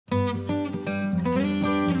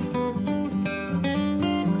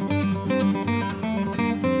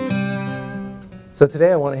So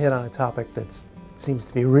today I want to hit on a topic that seems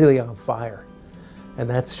to be really on fire, and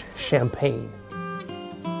that's champagne.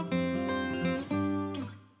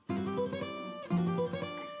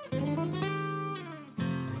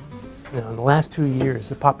 In the last 2 years,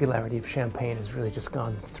 the popularity of champagne has really just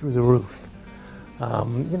gone through the roof,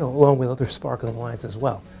 along with other sparkling wines as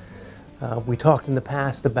well. We talked in the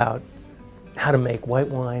past about how to make white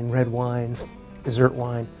wine, red wines, dessert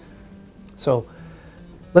wine. So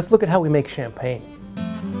let's look at how we make champagne.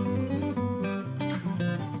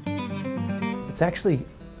 It's actually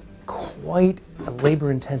quite a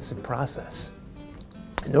labor-intensive process.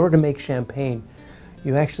 In order to make champagne,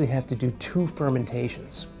 you actually have to do 2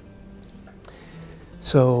 fermentations.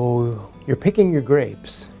 So you're picking your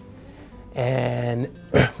grapes, and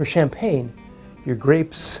for champagne, your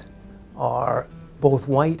grapes are both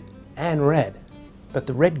white and red, but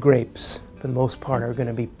the red grapes, for the most part, are going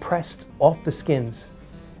to be pressed off the skins,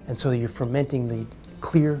 and so you're fermenting the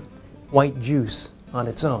clear white juice on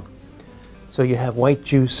its own. So you have white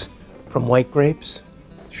juice from white grapes,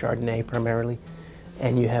 Chardonnay primarily,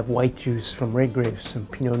 and you have white juice from red grapes, from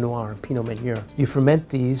Pinot Noir and Pinot Meunier. You ferment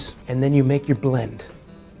these, and then you make your blend.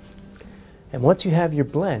 And once you have your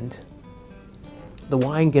blend, the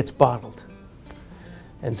wine gets bottled.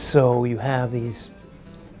 And so you have these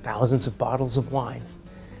thousands of bottles of wine,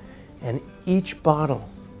 and each bottle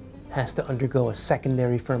has to undergo a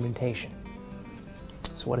secondary fermentation.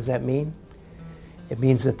 So what does that mean? It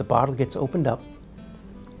means that the bottle gets opened up,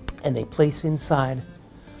 and they place inside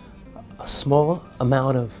a small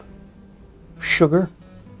amount of sugar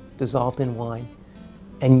dissolved in wine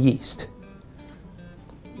and yeast.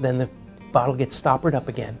 Then the bottle gets stoppered up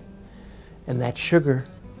again, and that sugar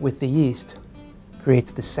with the yeast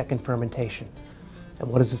creates the second fermentation. And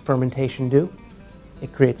what does the fermentation do?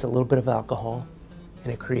 It creates a little bit of alcohol,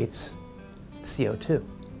 and it creates CO2.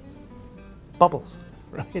 Bubbles,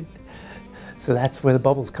 right? So that's where the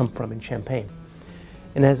bubbles come from in champagne.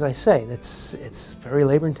 And as I say, it's very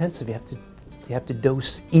labor intensive. You have to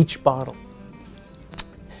dose each bottle.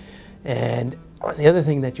 And the other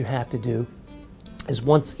thing that you have to do is,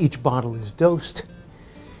 once each bottle is dosed,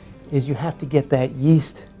 is you have to get that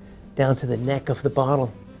yeast down to the neck of the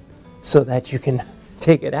bottle so that you can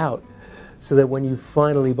take it out, so that when you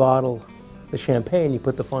finally bottle the champagne, you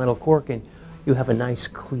put the final cork in, you have a nice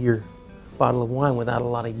clear bottle of wine without a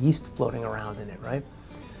lot of yeast floating around in it, right?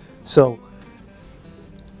 So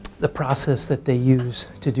the process that they use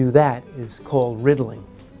to do that is called riddling.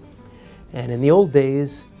 And in the old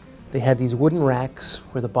days, they had these wooden racks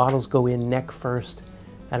where the bottles go in neck first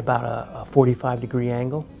at about a 45-degree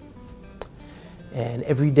angle. And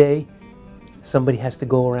every day, somebody has to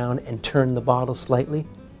go around and turn the bottle slightly.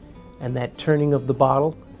 And that turning of the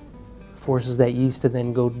bottle forces that yeast to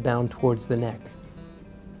then go down towards the neck,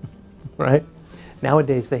 right?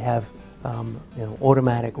 Nowadays, they have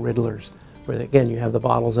automatic riddlers, where again, you have the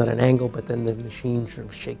bottles at an angle, but then the machine sort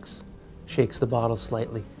of shakes the bottle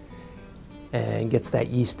slightly and gets that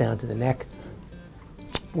yeast down to the neck,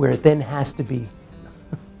 where it then has to be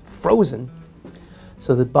frozen.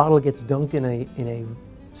 So the bottle gets dunked in a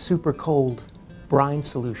super cold brine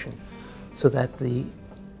solution, so that the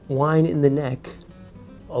wine in the neck,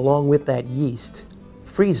 along with that yeast,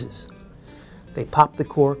 freezes. They pop the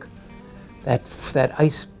cork, that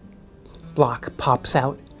ice block pops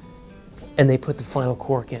out, and they put the final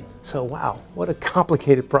cork in. So wow, what a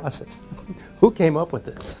complicated process. Who came up with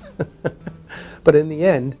this? But in the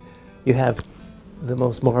end, you have the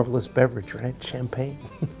most marvelous beverage, right? Champagne.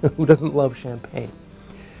 Who doesn't love champagne?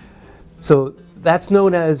 So that's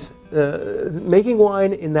known as, making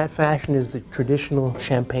wine in that fashion is the traditional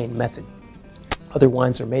champagne method. Other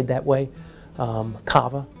wines are made that way.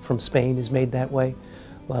 Cava from Spain is made that way.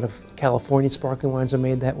 A lot of California sparkling wines are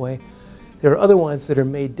made that way. There are other wines that are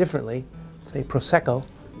made differently, say Prosecco.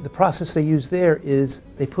 The process they use there is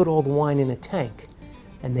they put all the wine in a tank,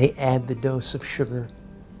 and they add the dose of sugar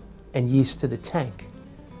and yeast to the tank.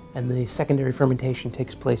 And the secondary fermentation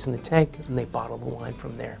takes place in the tank, and they bottle the wine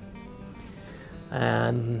from there.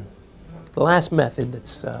 And the last method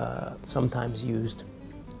that's sometimes used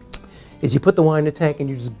is you put the wine in the tank and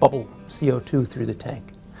you just bubble CO2 through the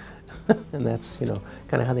tank. And that's,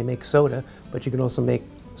 kind of how they make soda, but you can also make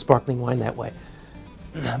sparkling wine that way.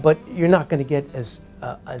 But you're not going to get as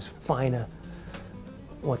fine a,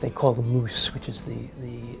 what they call the mousse, which is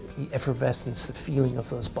the effervescence, the feeling of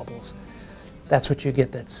those bubbles. That's what you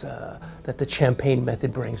get, that the champagne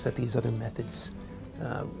method brings, that these other methods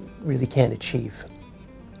really can't achieve.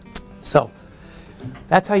 So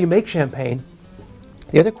that's how you make champagne.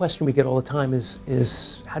 The other question we get all the time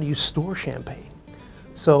is how do you store champagne?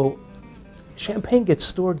 So champagne gets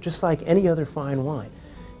stored just like any other fine wine.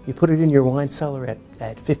 You put it in your wine cellar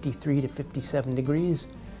at 53 to 57 degrees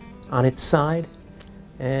on its side,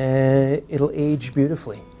 and it'll age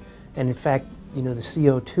beautifully. And in fact, you know, the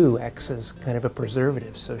CO2 acts as kind of a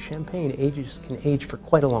preservative, so champagne can age for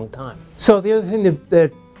quite a long time. So the other thing,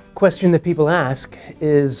 the question that people ask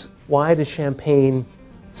is, why does champagne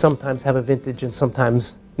sometimes have a vintage and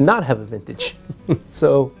sometimes not have a vintage?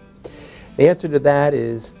 So the answer to that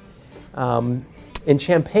is, in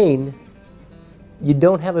champagne, you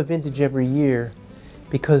don't have a vintage every year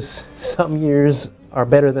because some years are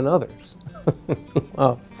better than others.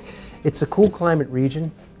 Well, it's a cool climate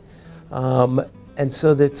region. And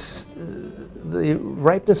so that's, the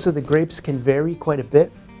ripeness of the grapes can vary quite a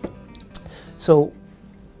bit. So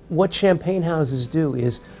what champagne houses do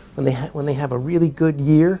is when they have a really good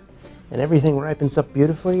year and everything ripens up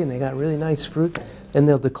beautifully and they got really nice fruit, then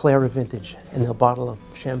they'll declare a vintage and they'll bottle a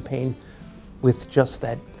champagne with just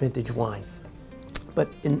that vintage wine. But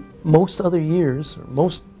in most other years, or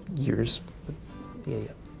most years, the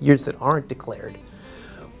years that aren't declared,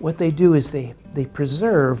 what they do is they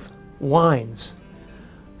preserve wines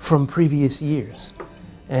from previous years.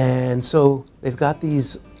 And so they've got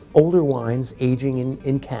these older wines aging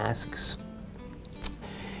in casks,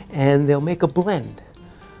 and they'll make a blend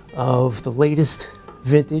of the latest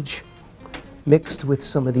vintage mixed with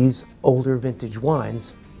some of these older vintage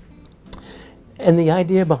wines. And the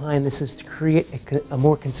idea behind this is to create a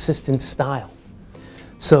more consistent style.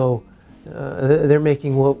 So they're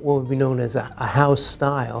making what would be known as a house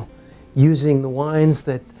style, using the wines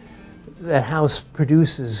that house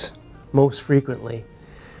produces most frequently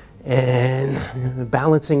and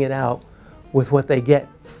balancing it out with what they get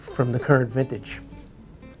from the current vintage.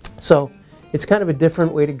 So it's kind of a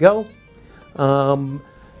different way to go,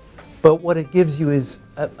 but what it gives you is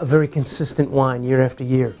a very consistent wine year after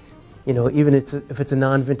year. You know, even if it's a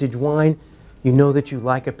non-vintage wine, you know that you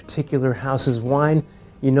like a particular house's wine,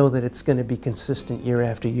 you know that it's going to be consistent year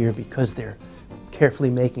after year because they're carefully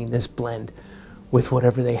making this blend with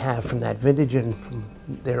whatever they have from that vintage and from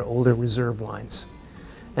their older reserve wines.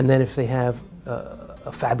 And then if they have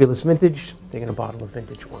a fabulous vintage, they're going to bottle a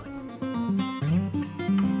vintage wine.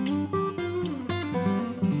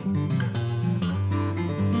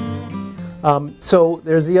 So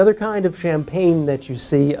there's the other kind of champagne that you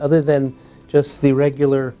see other than just the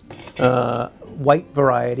regular white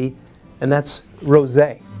variety, and that's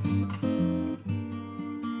rosé.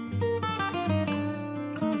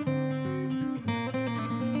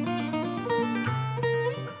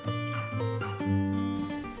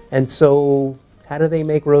 And so how do they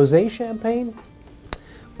make rosé champagne?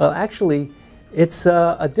 Well, actually, it's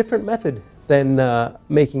a different method than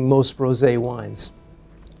making most rosé wines.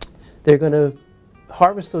 They're going to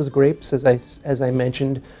harvest those grapes, as I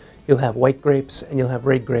mentioned. You'll have white grapes and you'll have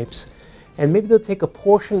red grapes. And maybe they'll take a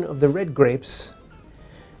portion of the red grapes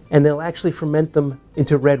and they'll actually ferment them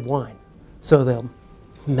into red wine. So they'll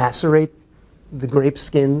macerate the grape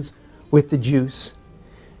skins with the juice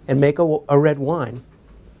and make a red wine.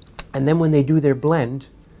 And then when they do their blend,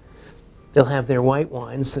 they'll have their white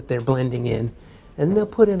wines that they're blending in, and they'll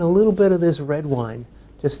put in a little bit of this red wine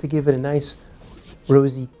just to give it a nice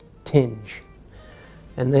rosy tinge.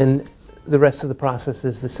 And then the rest of the process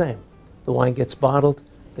is the same. The wine gets bottled,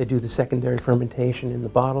 they do the secondary fermentation in the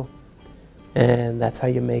bottle, and that's how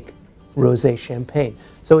you make rosé champagne.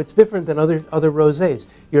 So it's different than other rosés.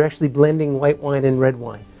 You're actually blending white wine and red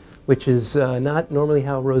wine, which is not normally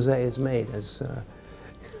how rosé is made, as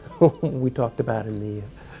we talked about in the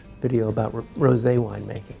video about rosé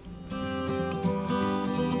winemaking.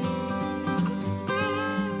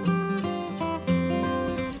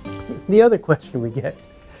 The other question we get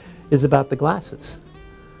is about the glasses.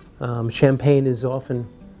 Champagne is often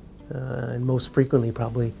and most frequently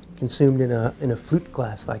probably consumed in a flute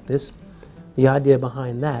glass like this. The idea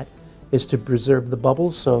behind that is to preserve the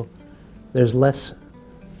bubbles, so there's less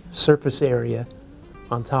surface area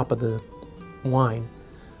on top of the wine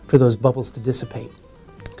for those bubbles to dissipate,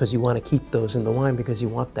 because you want to keep those in the wine because you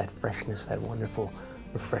want that freshness, that wonderful,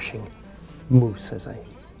 refreshing mousse, as I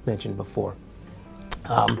mentioned before.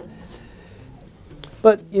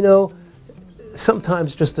 But, you know,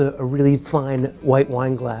 sometimes just a really fine white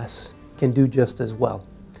wine glass can do just as well.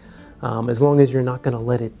 As long as you're not going to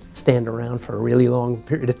let it stand around for a really long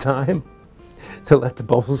period of time to let the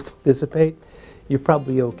bubbles dissipate, you're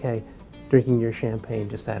probably okay drinking your champagne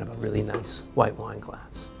just out of a really nice white wine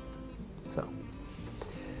glass. So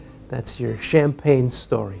that's your champagne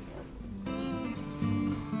story.